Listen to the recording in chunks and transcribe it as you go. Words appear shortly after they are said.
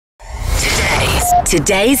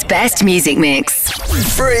Today's best music mix.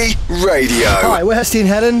 Free radio. Hi, we're Hursty and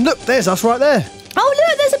Helen. Look, there's us right there. Oh,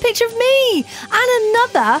 look, there's a picture of me. And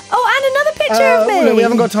another. Oh, and another picture of me. Well, look, we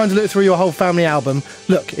haven't got time to look through your whole family album.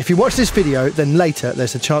 Look, if you watch this video, then later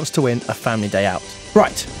there's a chance to win a family day out.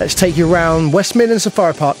 Right, let's take you around West Midland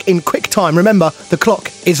Safari Park in quick time. Remember, the clock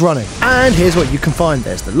is running. And here's what you can find.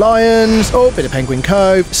 There's the lions, bit of Penguin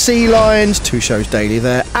Cove, sea lions, 2 shows daily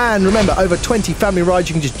there. And remember, over 20 family rides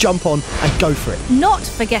you can just jump on and go for it. Not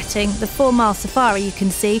forgetting the 4-mile safari you can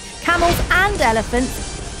see, camels and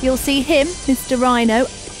elephants. You'll see him, Mr. Rhino.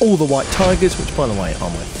 All the white tigers, which by the way are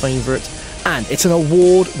my favourite. And it's an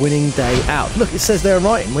award-winning day out. Look, it says there in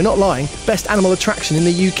writing, we're not lying, best animal attraction in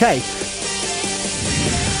the UK.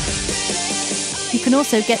 You can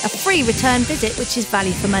also get a free return visit, which is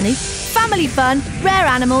value for money. Family fun, rare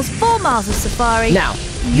animals, 4 miles of safari. Now,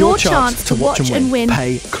 your chance to watch and win.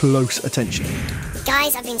 Pay close attention.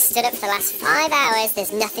 Guys, I've been stood up for the last 5 hours.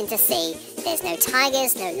 There's nothing to see. There's no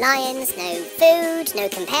tigers, no lions, no food, no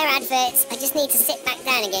compare adverts. I just need to sit back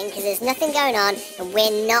down again because there's nothing going on and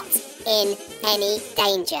we're not in any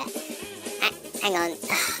danger. Hang on.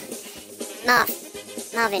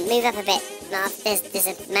 Marvin, move up a bit. Marv, there's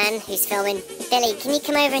a man who's filming. Billy, can you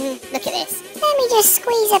come over and look at this? Let me just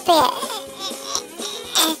squeeze a bit.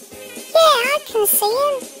 Yeah, I can see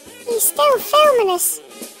him. He's still filming us.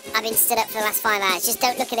 I've been stood up for the last 5 hours. Just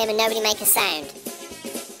don't look at him and nobody make a sound.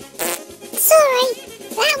 Sorry,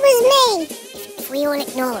 that was me. If we all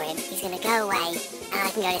ignore him, he's going to go away and I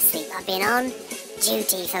can go to sleep. I've been on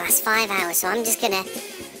duty for the last 5 hours, so I'm just going to...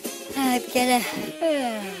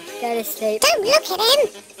 go to sleep. Don't look at him.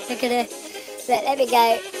 Let me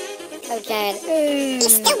go. Okay.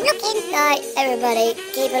 He's still looking. Right, everybody,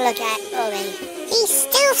 keep a lookout for me. He's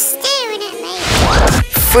still staring at me.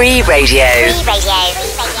 Free radio. Free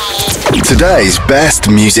radio. Today's best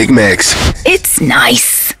music mix. It's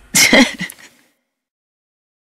nice.